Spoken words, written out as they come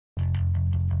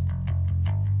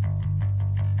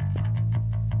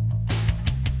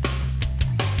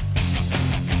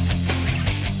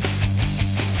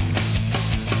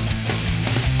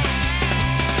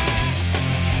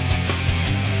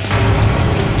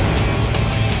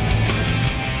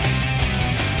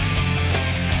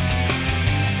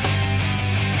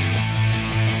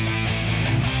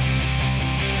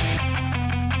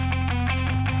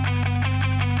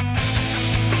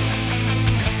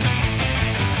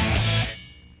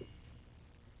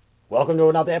Welcome to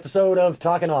another episode of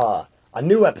Talking Awe. A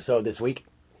new episode this week.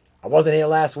 I wasn't here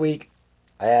last week.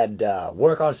 I had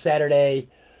work on Saturday.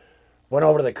 Went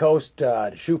over to the coast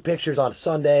to shoot pictures on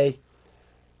Sunday.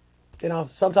 You know,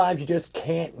 sometimes you just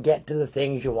can't get to the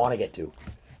things you want to get to.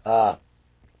 There's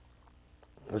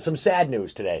some sad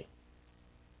news today.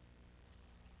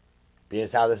 Being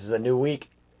as how this is a new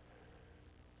week.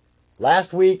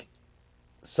 Last week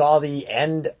saw the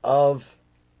end of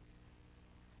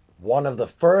one of the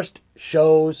first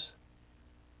shows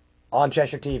on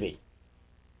Cheshire TV.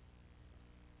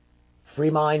 Free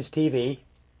Minds TV.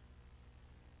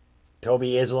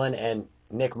 Toby Iselin and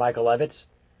Nick Michaelewicz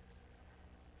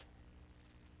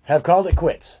have called it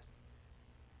quits.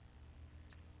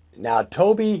 Now,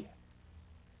 Toby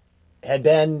had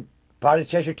been part of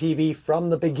Cheshire TV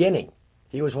from the beginning.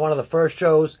 He was one of the first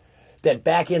shows that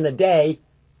back in the day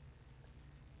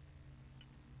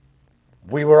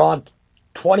we were on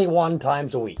 21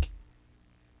 times a week.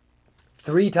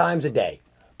 3 times a day.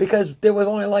 Because there was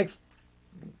only like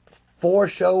 4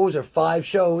 shows or 5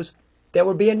 shows that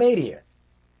were being made here.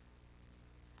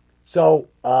 So,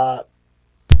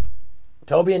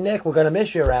 Toby and Nick, we're going to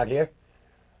miss you around here.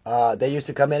 They used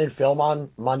to come in and film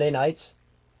on Monday nights.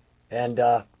 And,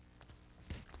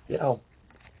 you know,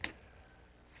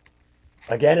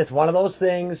 again, it's one of those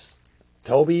things.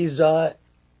 Toby's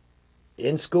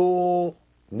in school.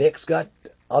 Nick's got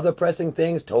other pressing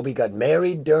things. Toby got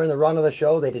married during the run of the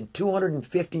show. They did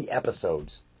 250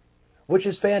 episodes, which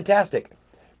is fantastic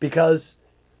because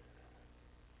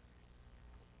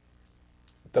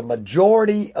the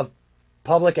majority of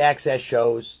public access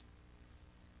shows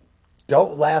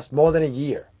don't last more than a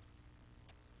year.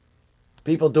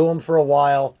 People do them for a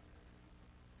while.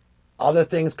 Other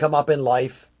things come up in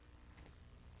life.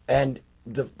 And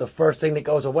the first thing that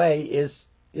goes away is,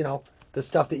 you know, the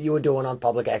stuff that you were doing on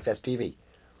public access TV.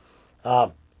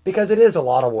 Because it is a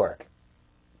lot of work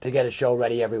to get a show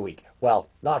ready every week. Well,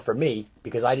 not for me,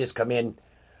 because I just come in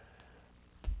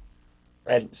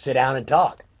and sit down and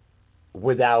talk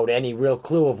without any real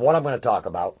clue of what I'm going to talk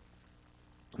about.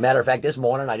 Matter of fact, this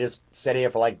morning I just sat here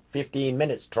for like 15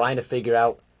 minutes trying to figure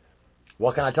out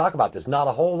what can I talk about. There's not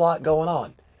a whole lot going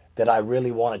on that I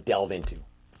really want to delve into.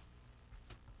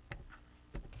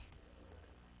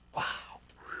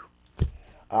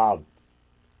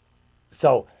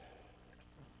 So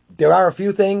there are a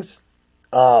few things,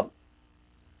 and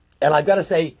I've got to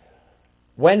say,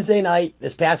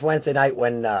 this past Wednesday night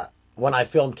when I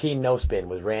filmed Keen No Spin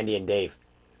with Randy and Dave,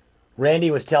 Randy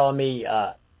was telling me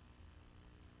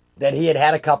that he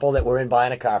had a couple that were in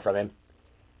buying a car from him,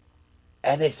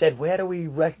 and they said, "Where do we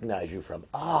recognize you from?"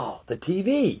 "Oh, the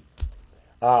TV."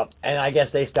 And I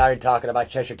guess they started talking about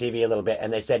Cheshire TV a little bit,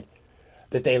 and they said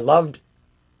that they loved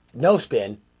No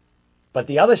Spin, but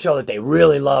the other show that they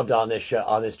really loved on this show,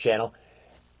 on this channel,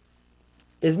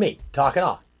 is me, Talking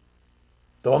Awe.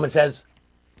 The woman says,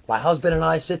 "My husband and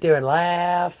I sit there and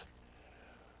laugh."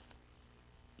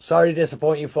 Sorry to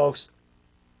disappoint you folks.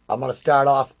 I'm going to start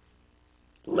off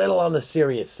a little on the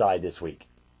serious side this week.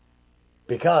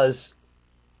 Because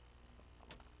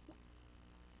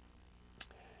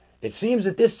it seems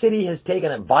that this city has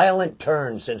taken a violent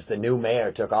turn since the new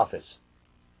mayor took office.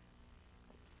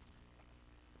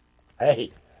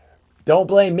 Hey, don't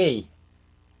blame me.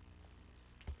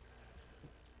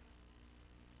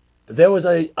 There was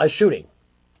a shooting.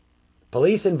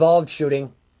 Police-involved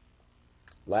shooting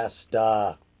last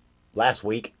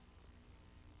week.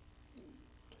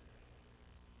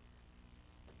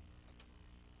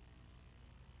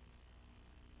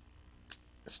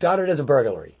 Started as a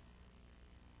burglary.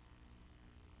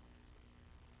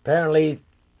 Apparently,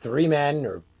 3 men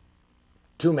or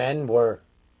 2 men were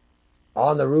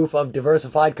on the roof of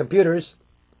Diversified Computers,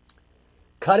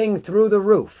 cutting through the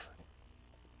roof.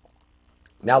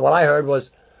 Now, what I heard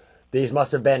was these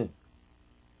must have been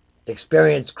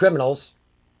experienced criminals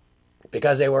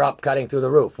because they were up cutting through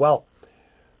the roof. Well,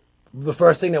 the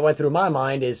first thing that went through my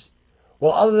mind is,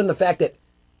 well, other than the fact that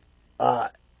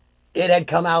it had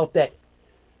come out that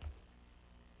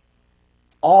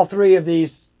all 3 of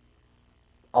these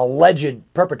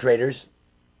alleged perpetrators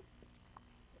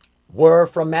were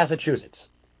from Massachusetts.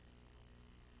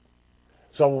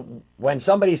 So when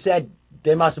somebody said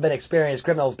they must have been experienced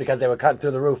criminals because they were cutting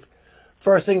through the roof,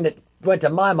 first thing that went to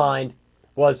my mind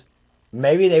was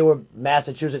maybe they were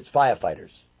Massachusetts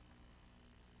firefighters.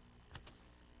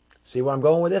 See where I'm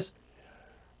going with this?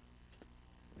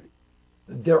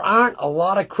 There aren't a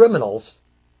lot of criminals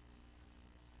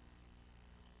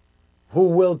who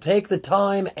will take the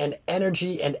time and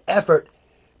energy and effort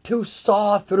to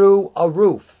saw through a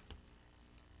roof.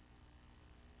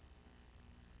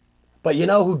 But you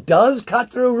know who does cut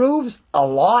through roofs? A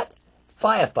lot?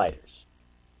 Firefighters.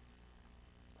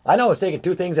 I know it's taking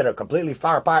two things that are completely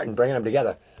far apart and bringing them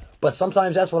together, but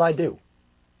sometimes that's what I do.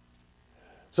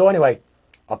 So anyway,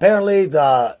 apparently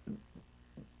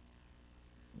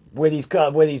where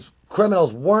these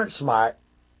criminals weren't smart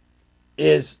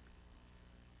is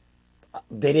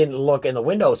they didn't look in the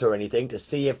windows or anything to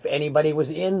see if anybody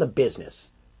was in the business.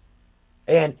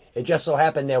 And it just so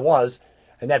happened there was,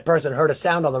 and that person heard a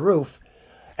sound on the roof,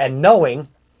 and knowing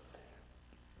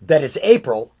that it's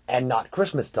April and not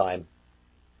Christmas time,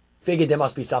 figured there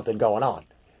must be something going on.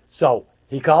 So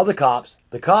he called the cops.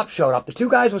 The cops showed up. The two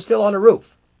guys were still on the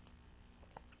roof.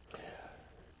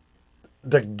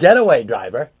 The getaway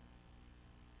driver,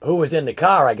 who was in the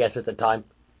car, I guess, at the time,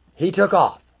 he took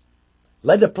off.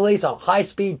 Led the police on a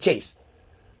high-speed chase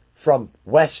from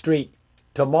West Street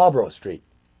to Marlborough Street.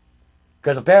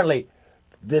 Because apparently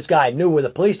this guy knew where the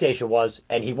police station was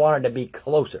and he wanted to be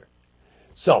closer.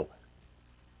 So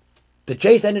the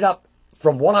chase ended up,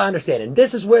 from what I understand, and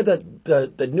this is where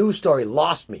the news story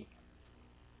lost me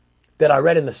that I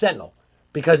read in the Sentinel.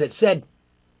 Because it said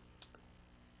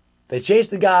they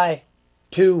chased the guy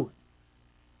to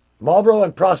Marlborough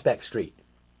and Prospect Street,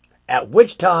 at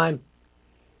which time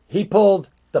he pulled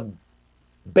the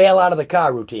bail out of the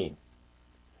car routine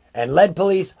and led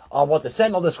police on what the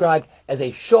Sentinel described as a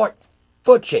short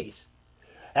foot chase,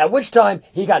 at which time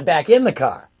he got back in the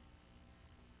car.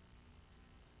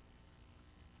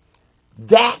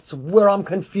 That's where I'm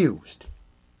confused.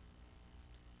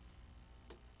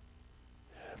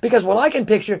 Because what I can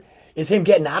picture is him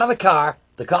getting out of the car,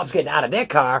 the cops getting out of their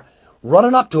car,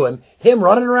 running up to him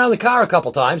running around the car a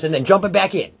couple times, and then jumping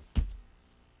back in.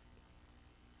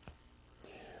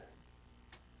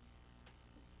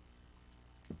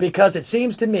 Because it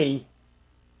seems to me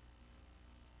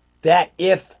that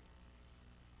if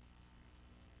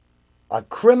a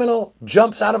criminal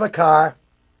jumps out of a car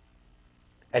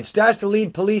and starts to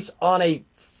lead police on a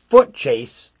foot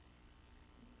chase,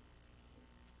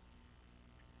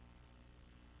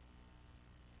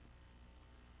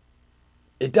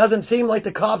 it doesn't seem like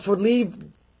the cops would leave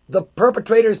the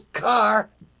perpetrator's car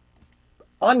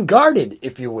unguarded,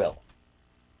 if you will.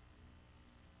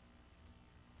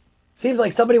 Seems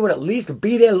like somebody would at least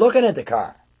be there looking at the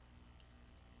car.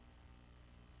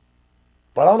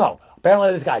 But I don't know.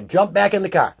 Apparently this guy jumped back in the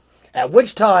car. At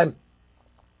which time,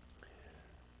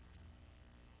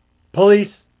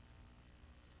 police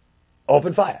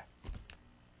opened fire.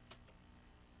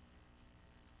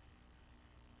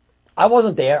 I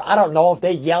wasn't there. I don't know if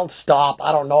they yelled stop.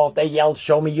 I don't know if they yelled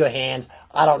show me your hands.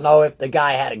 I don't know if the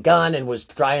guy had a gun and was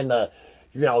trying the,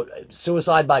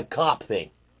 suicide by cop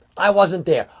thing. I wasn't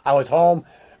there. I was home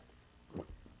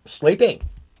sleeping.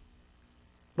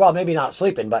 Well, maybe not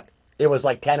sleeping, but it was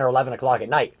like 10 or 11 o'clock at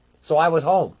night. So I was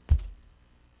home.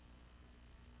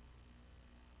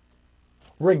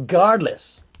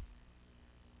 Regardless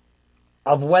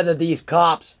of whether these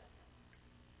cops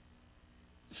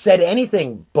said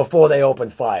anything before they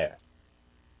opened fire,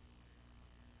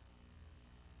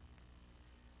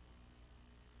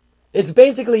 it's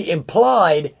basically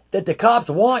implied that the cops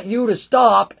want you to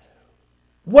stop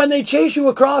when they chase you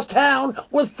across town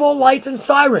with full lights and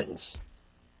sirens.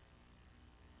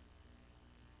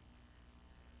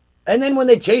 And then when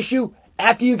they chase you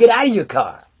after you get out of your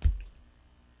car.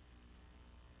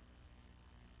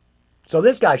 So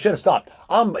this guy should have stopped.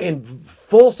 I'm in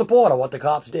full support of what the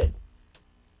cops did.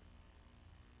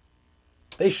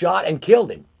 They shot and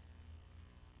killed him.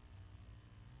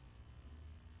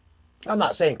 I'm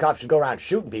not saying cops should go around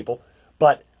shooting people,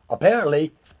 but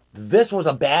apparently this was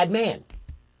a bad man.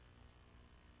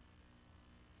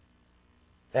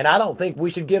 And I don't think we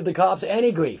should give the cops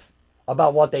any grief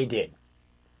about what they did.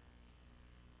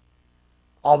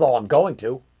 Although I'm going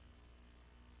to.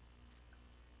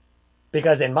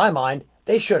 Because in my mind,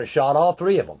 they should have shot all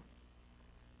three of them.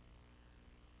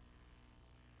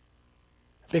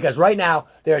 Because right now,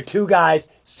 there are two guys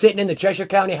sitting in the Cheshire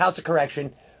County House of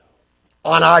Correction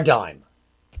on our dime.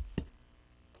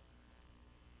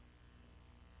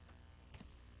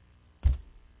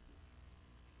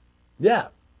 Yeah.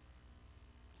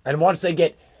 And once they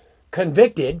get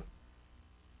convicted,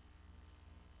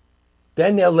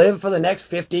 then they'll live for the next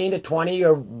 15 to 20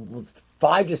 or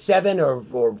 5 to 7 or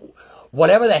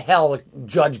whatever the hell the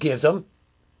judge gives them.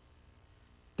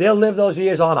 They'll live those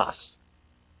years on us.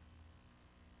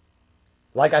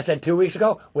 Like I said 2 weeks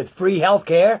ago, with free health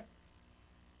care,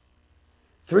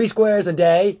 3 squares a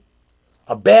day,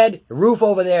 a bed, a roof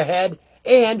over their head,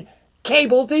 and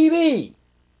cable TV.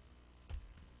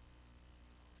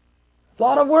 A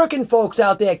lot of working folks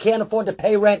out there can't afford to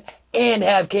pay rent and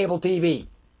have cable TV.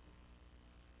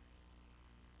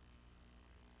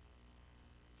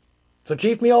 So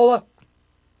Chief Miola,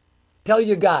 tell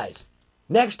your guys,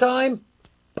 next time,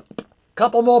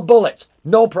 couple more bullets,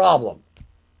 no problem.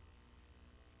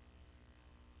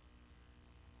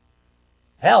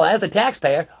 Hell, as a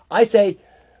taxpayer, I say,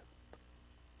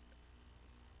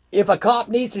 if a cop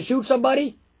needs to shoot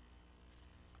somebody,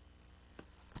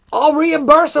 I'll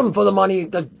reimburse them for the money,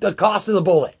 the cost of the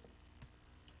bullet.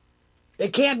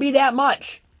 It can't be that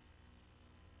much.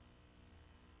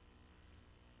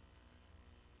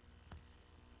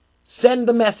 Send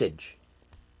the message.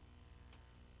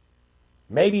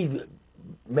 Maybe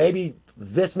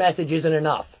this message isn't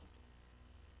enough.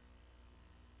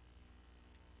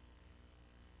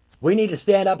 We need to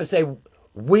stand up and say,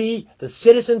 we, the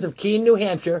citizens of Keene, New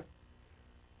Hampshire,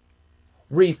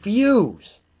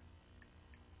 refuse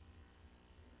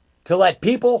to let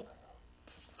people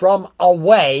from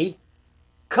away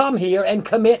come here and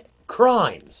commit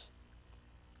crimes.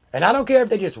 And I don't care if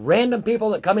they're just random people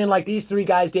that come in like these three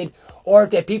guys did, or if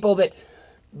they're people that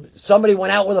somebody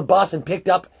went out with a bus and picked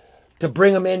up to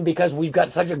bring them in because we've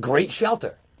got such a great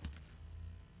shelter.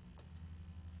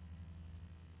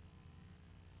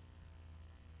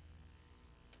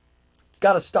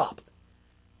 Got to stop.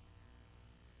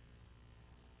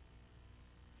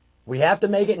 We have to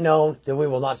make it known that we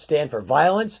will not stand for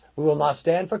violence. We will not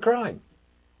stand for crime.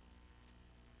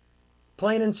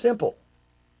 Plain and simple.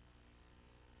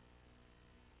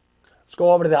 Let's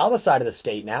go over to the other side of the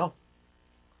state now,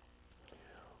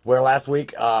 where last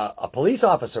week a police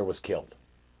officer was killed.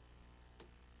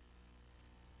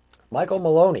 Michael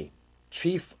Maloney,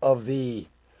 chief of the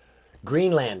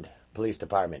Greenland Police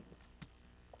Department.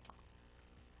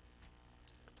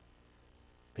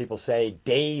 People say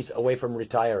days away from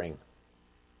retiring.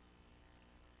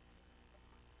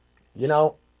 You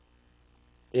know,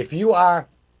 if you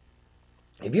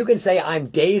can say I'm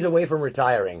days away from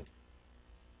retiring,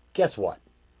 guess what?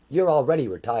 You're already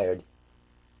retired.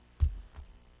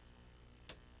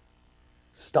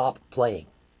 Stop playing.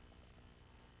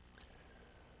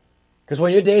 Because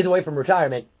when you're days away from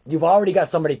retirement, you've already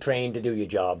got somebody trained to do your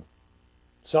job.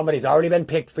 Somebody's already been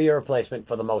picked for your replacement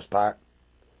for the most part.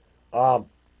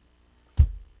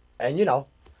 And you know,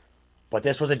 but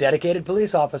this was a dedicated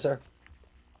police officer,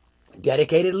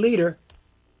 dedicated leader.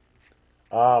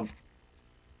 And,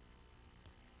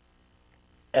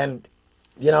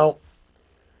 you know,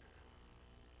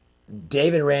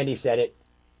 Dave and Randy said it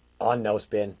on No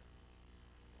Spin.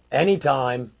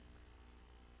 Anytime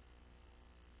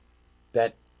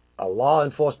that a law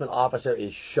enforcement officer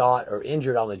is shot or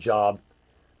injured on the job,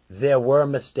 there were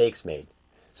mistakes made.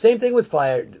 Same thing with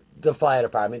the fire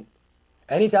department.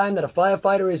 Anytime that a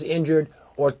firefighter is injured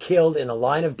or killed in a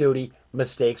line of duty,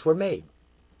 mistakes were made.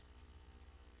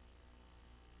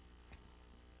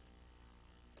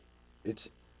 It's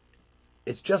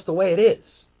just the way it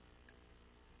is.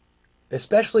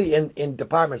 Especially in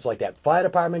departments like that. Fire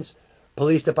departments,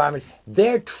 police departments,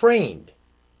 they're trained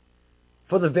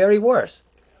for the very worst.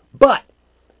 But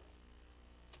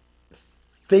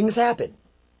things happen.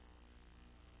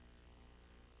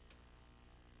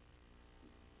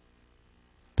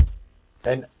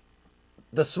 And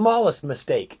the smallest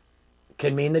mistake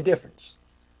can mean the difference,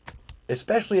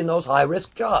 especially in those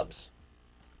high-risk jobs.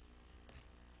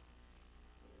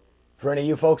 For any of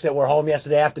you folks that were home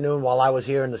yesterday afternoon while I was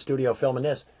here in the studio filming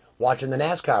this, watching the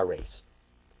NASCAR race,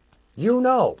 you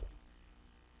know,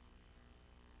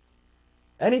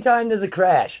 anytime there's a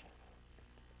crash,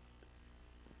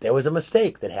 there was a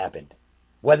mistake that happened.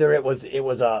 Whether it was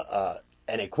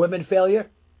an equipment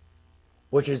failure,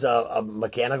 which is a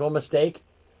mechanical mistake,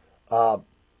 or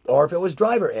if it was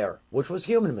driver error, which was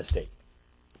human mistake.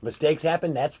 Mistakes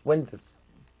happen, that's when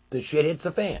the shit hits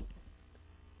the fan.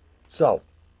 So,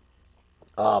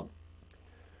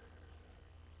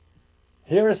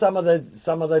 here are some of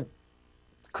the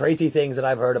crazy things that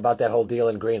I've heard about that whole deal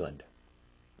in Greenland.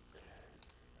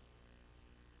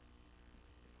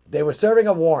 They were serving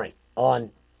a warrant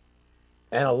on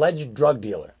an alleged drug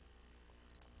dealer.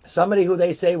 Somebody who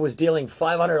they say was dealing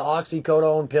 500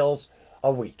 oxycodone pills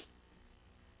a week.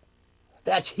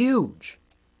 That's huge.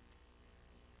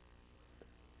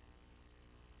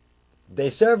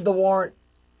 They served the warrant.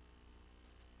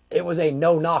 It was a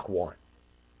no-knock warrant.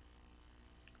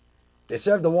 They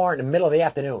served the warrant in the middle of the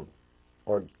afternoon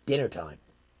or dinner time.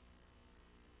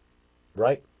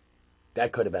 Right?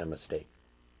 That could have been a mistake.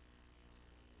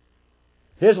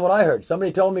 Here's what I heard.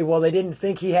 Somebody told me, well, they didn't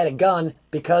think he had a gun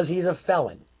because he's a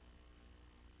felon.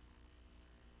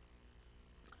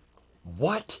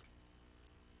 What?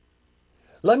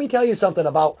 Let me tell you something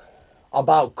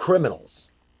about criminals.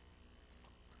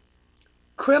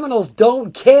 Criminals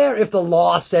don't care if the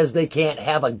law says they can't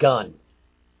have a gun.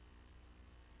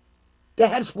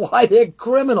 That's why they're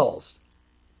criminals.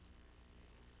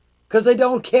 Because they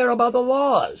don't care about the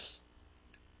laws.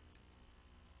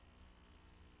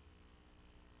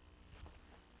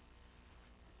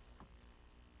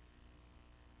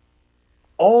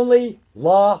 Only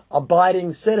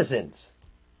law-abiding citizens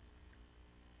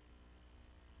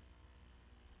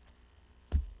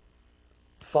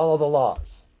follow the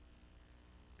laws.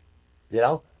 You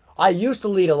know, I used to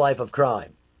lead a life of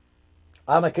crime.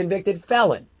 I'm a convicted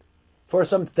felon for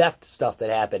some theft stuff that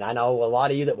happened. I know a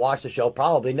lot of you that watch the show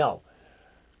probably know.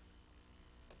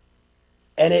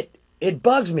 And it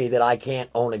bugs me that I can't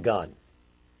own a gun.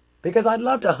 Because I'd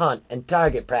love to hunt and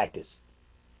target practice.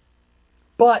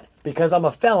 But because I'm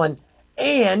a felon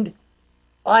and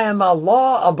I am a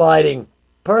law-abiding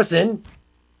person,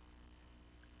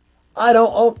 I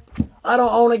don't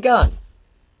own a gun.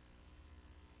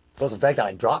 Plus the fact that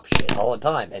I drop shit all the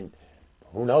time, and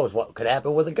who knows what could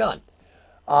happen with a gun.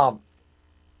 But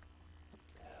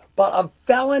a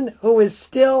felon who is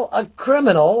still a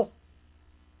criminal,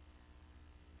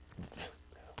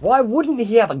 why wouldn't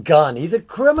he have a gun? He's a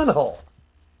criminal.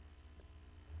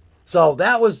 So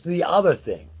that was the other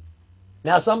thing.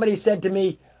 Now somebody said to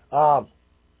me, a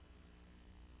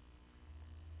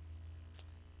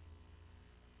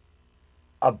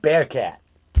Bearcat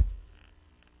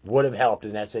would have helped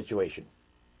in that situation.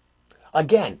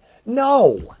 Again,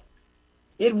 no.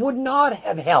 It would not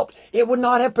have helped. It would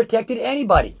not have protected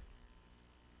anybody.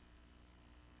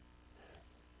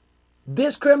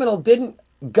 This criminal didn't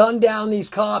gun down these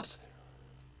cops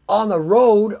on the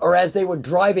road or as they were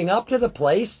driving up to the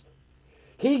place.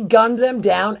 He gunned them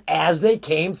down as they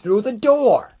came through the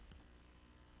door.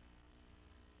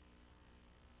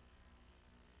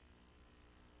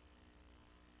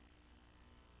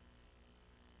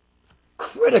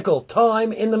 Critical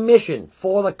time in the mission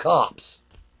for the cops.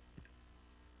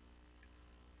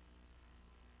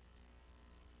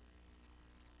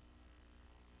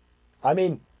 I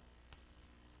mean,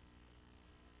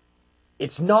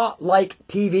 it's not like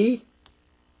TV,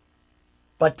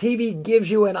 but TV gives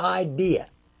you an idea.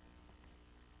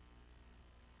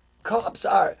 Cops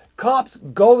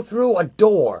go through a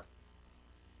door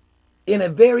in a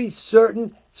very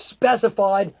certain,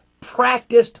 specified,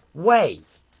 practiced way.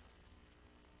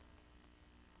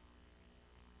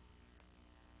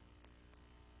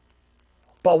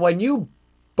 But when you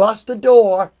bust the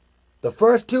door, the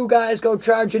first two guys go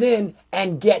charging in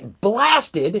and get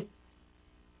blasted.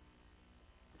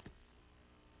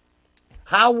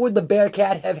 How would the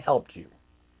Bearcat have helped you?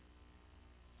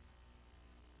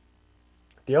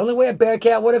 The only way a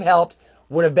Bearcat would have helped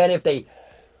would have been if they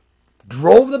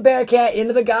drove the Bearcat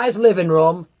into the guy's living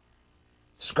room,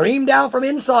 screamed out from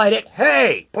inside it,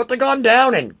 "Hey, put the gun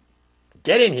down and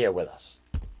get in here with us."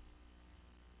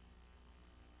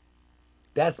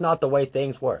 That's not the way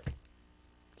things work.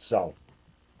 So,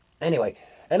 anyway,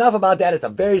 enough about that. It's a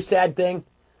very sad thing.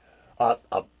 I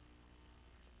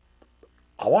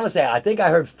want to say, I think I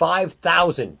heard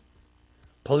 5,000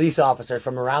 police officers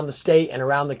from around the state and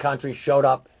around the country showed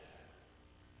up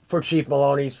for Chief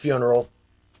Maloney's funeral,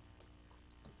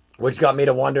 which got me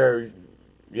to wonder,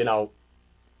 you know,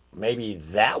 maybe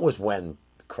that was when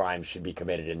crimes should be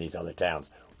committed in these other towns,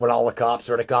 when all the cops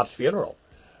are at a cop's funeral,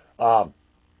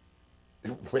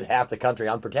 with half the country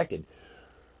unprotected.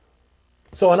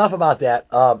 So enough about that.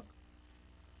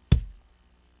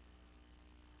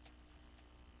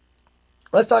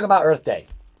 Let's talk about Earth Day.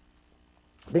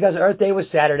 Because Earth Day was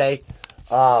Saturday,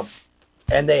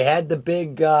 and they had the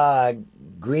big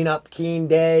Green Up Keene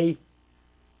Day,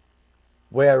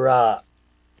 where,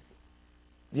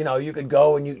 you know, you could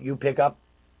go and you pick up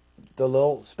the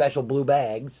little special blue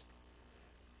bags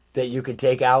that you could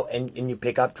take out, and you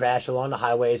pick up trash along the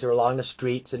highways or along the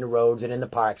streets and the roads and in the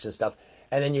parks and stuff,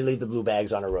 and then you leave the blue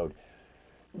bags on the road.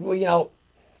 Well, you know,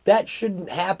 that shouldn't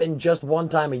happen just one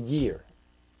time a year.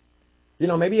 You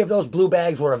know, maybe if those blue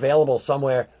bags were available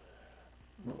somewhere,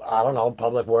 I don't know,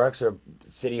 Public Works or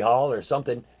City Hall or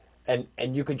something, and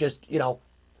you could just, you know,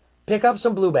 pick up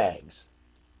some blue bags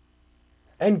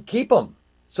and keep them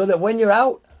so that when you're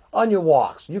out on your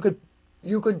walks, you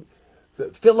could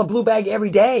fill a blue bag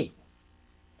every day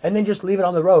and then just leave it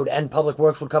on the road and Public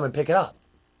Works would come and pick it up.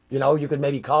 You know, you could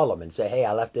maybe call them and say, "Hey,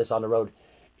 I left this on the road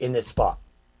in this spot."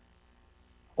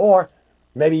 Or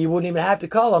maybe you wouldn't even have to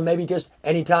call them. Maybe just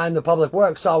anytime the Public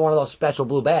Works saw one of those special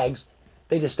blue bags,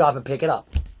 they just stop and pick it up.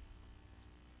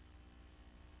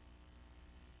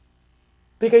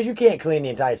 Because you can't clean the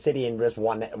entire city in just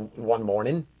one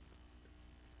morning,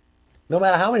 no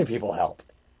matter how many people help.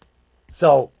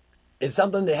 So it's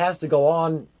something that has to go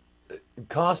on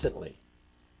constantly.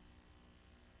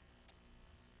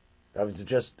 I was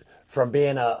just from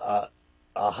being a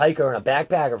hiker and a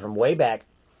backpacker from way back.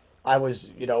 I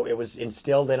was, it was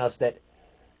instilled in us that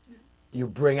you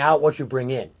bring out what you bring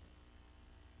in.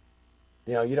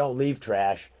 You don't leave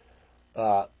trash.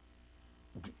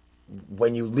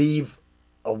 When you leave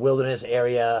a wilderness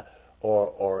area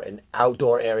or an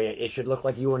outdoor area, it should look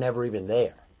like you were never even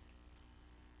there.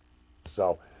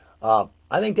 So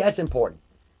I think that's important.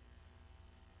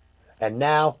 And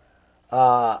now,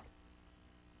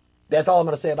 that's all I'm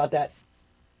going to say about that.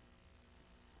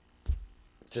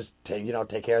 Just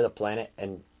take care of the planet,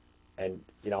 and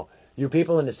you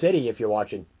people in the city, if you're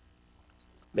watching,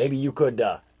 maybe you could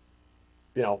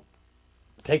you know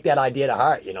take that idea to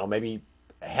heart. Maybe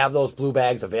have those blue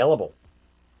bags available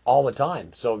all the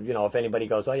time. So if anybody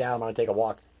goes, oh yeah, I'm going to take a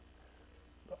walk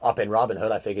up in Robin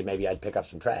Hood, I figured maybe I'd pick up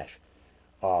some trash.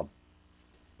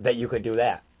 That you could do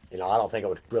that. I don't think it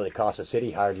would really cost the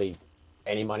city hardly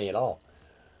any money at all.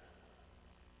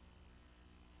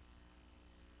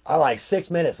 I like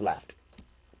 6 minutes left.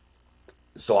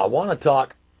 So I want to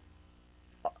talk.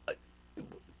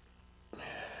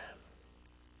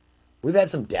 We've had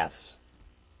some deaths.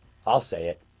 I'll say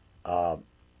it.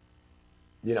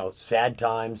 Sad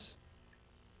times.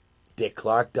 Dick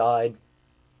Clark died.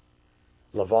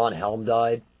 Levon Helm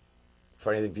died.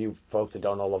 For any of you folks that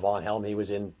don't know Levon Helm, he was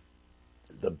in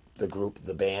the group,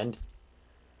 the band.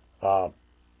 And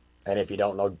if you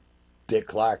don't know Dick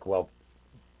Clark, well,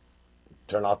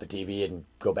 turn off the TV and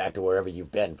go back to wherever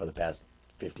you've been for the past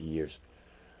 50 years.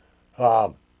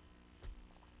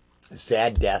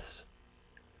 Sad deaths.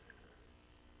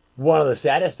 One of the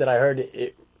saddest that I heard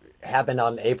it happened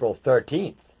on April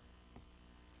 13th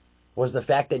was the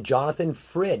fact that Jonathan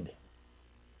Frid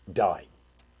died.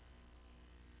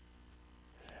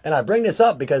 And I bring this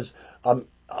up because I'm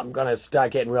going to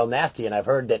start getting real nasty, and I've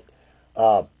heard that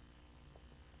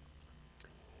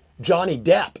Johnny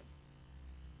Depp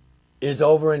is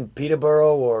over in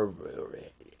Peterborough or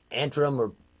Antrim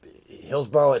or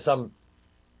Hillsborough at some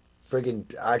friggin'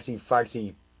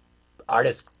 artsy-fartsy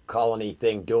artist colony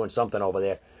thing doing something over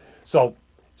there. So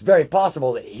it's very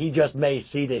possible that he just may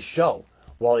see this show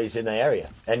while he's in the area.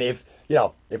 And if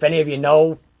any of you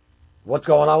know what's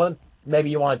going on with him, maybe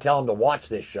you want to tell him to watch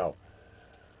this show.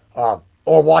 Or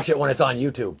watch it when it's on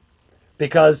YouTube.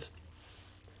 Because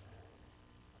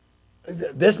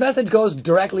this message goes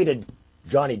directly to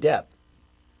Johnny Depp.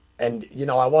 And,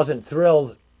 I wasn't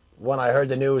thrilled when I heard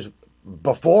the news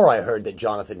before I heard that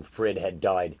Jonathan Frid had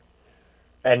died.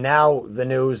 And now the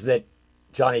news that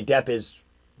Johnny Depp is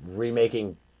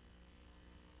remaking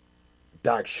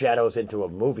Dark Shadows into a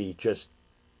movie just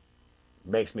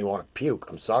makes me want to puke.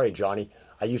 I'm sorry, Johnny.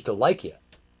 I used to like you.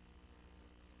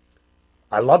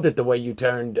 I loved it the way you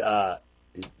turned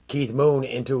Keith Moon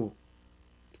into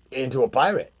a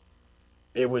pirate.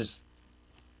 It was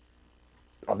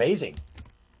amazing.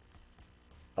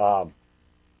 Oh,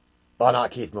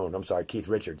 not Keith Moon. I'm sorry, Keith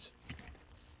Richards.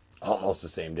 Almost the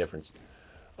same difference.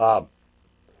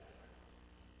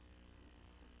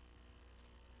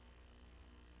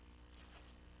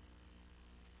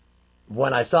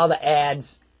 When I saw the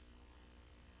ads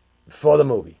for the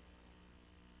movie,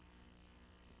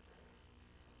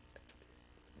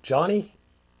 Johnny,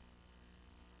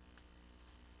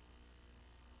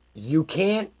 you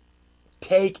can't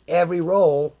take every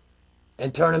role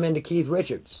and turn him into Keith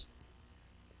Richards.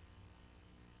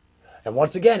 And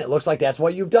once again, it looks like that's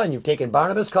what you've done. You've taken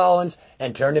Barnabas Collins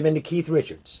and turned him into Keith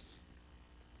Richards.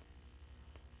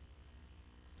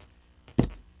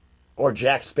 Or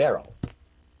Jack Sparrow.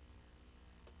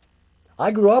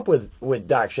 I grew up with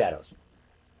Dark Shadows.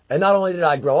 And not only did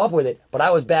I grow up with it, but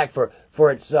I was back for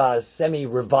its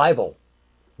semi-revival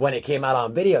when it came out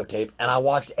on videotape, and I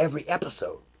watched every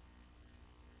episode.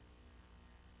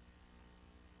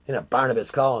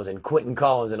 Barnabas Collins and Quentin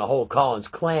Collins and the whole Collins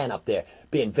clan up there,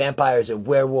 being vampires and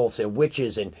werewolves and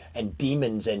witches and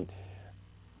demons. And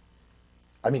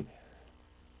I mean,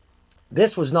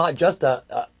 this was not just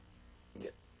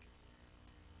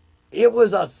it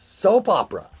was a soap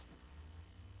opera.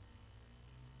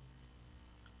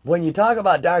 When you talk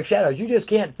about Dark Shadows, you just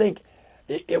can't think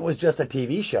it was just a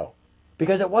TV show.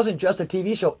 Because it wasn't just a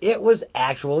TV show. It was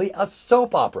actually a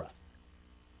soap opera.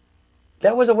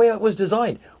 That was the way it was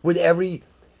designed.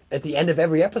 At the end of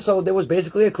every episode, there was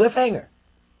basically a cliffhanger.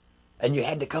 And you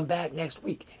had to come back next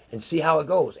week and see how it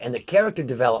goes. And the character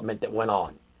development that went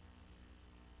on.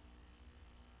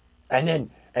 And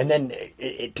then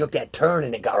it took that turn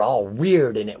and it got all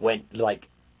weird and it went like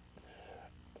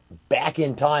back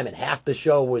in time, and half the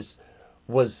show was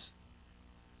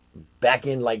back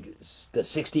in like the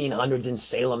 1600s in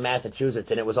Salem,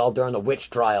 Massachusetts, and it was all during the witch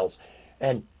trials.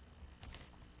 And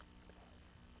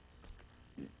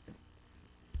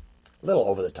A little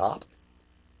over the top.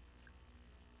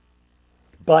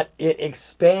 But it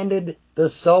expanded the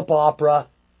soap opera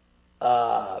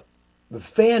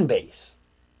fan base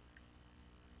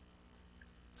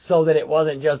so that it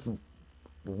wasn't just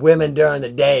women during the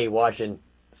day watching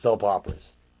soap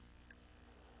operas.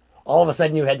 All of a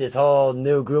sudden, you had this whole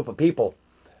new group of people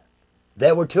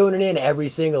that were tuning in every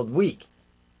single week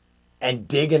and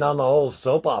digging on the whole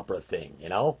soap opera thing, you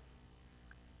know?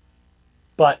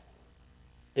 But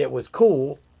it was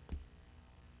cool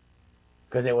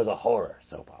because it was a horror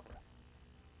soap opera.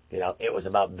 You know, it was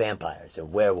about vampires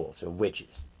and werewolves and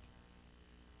witches.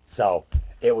 So,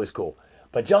 it was cool.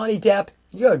 But Johnny Depp,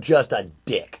 you're just a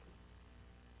dick.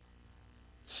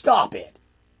 Stop it.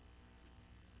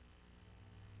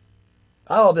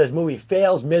 I hope this movie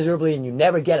fails miserably and you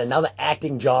never get another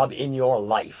acting job in your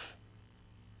life.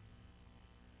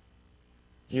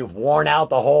 You've worn out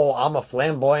the whole I'm a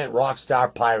flamboyant rock star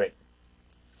pirate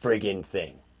friggin'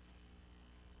 thing.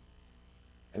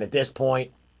 And at this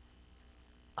point,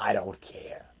 I don't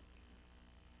care.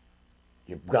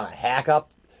 You're going to hack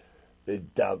up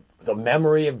the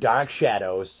memory of Dark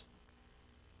Shadows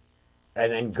and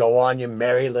then go on your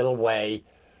merry little way.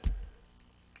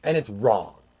 And it's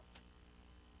wrong.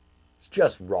 It's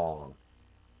just wrong.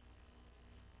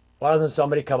 Why doesn't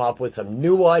somebody come up with some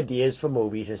new ideas for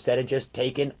movies instead of just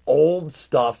taking old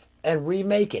stuff and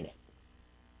remaking it?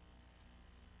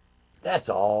 That's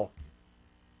all.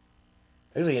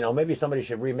 Actually, you know, maybe somebody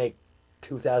should remake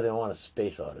 2001: A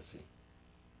Space Odyssey.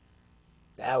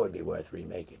 That would be worth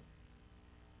remaking.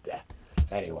 Yeah.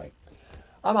 Anyway,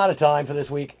 I'm out of time for this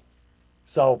week.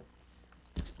 So,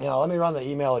 you know, let me run the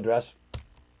email address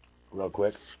real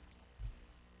quick.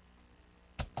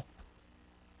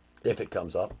 If it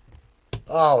comes up.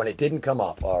 Oh, and it didn't come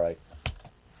up. All right.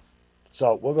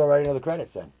 So, we'll go right into the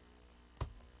credits then.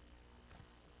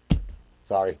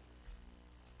 Sorry.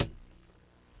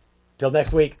 Till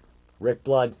next week, Rick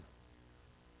Blood.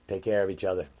 Take care of each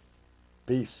other.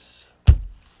 Peace.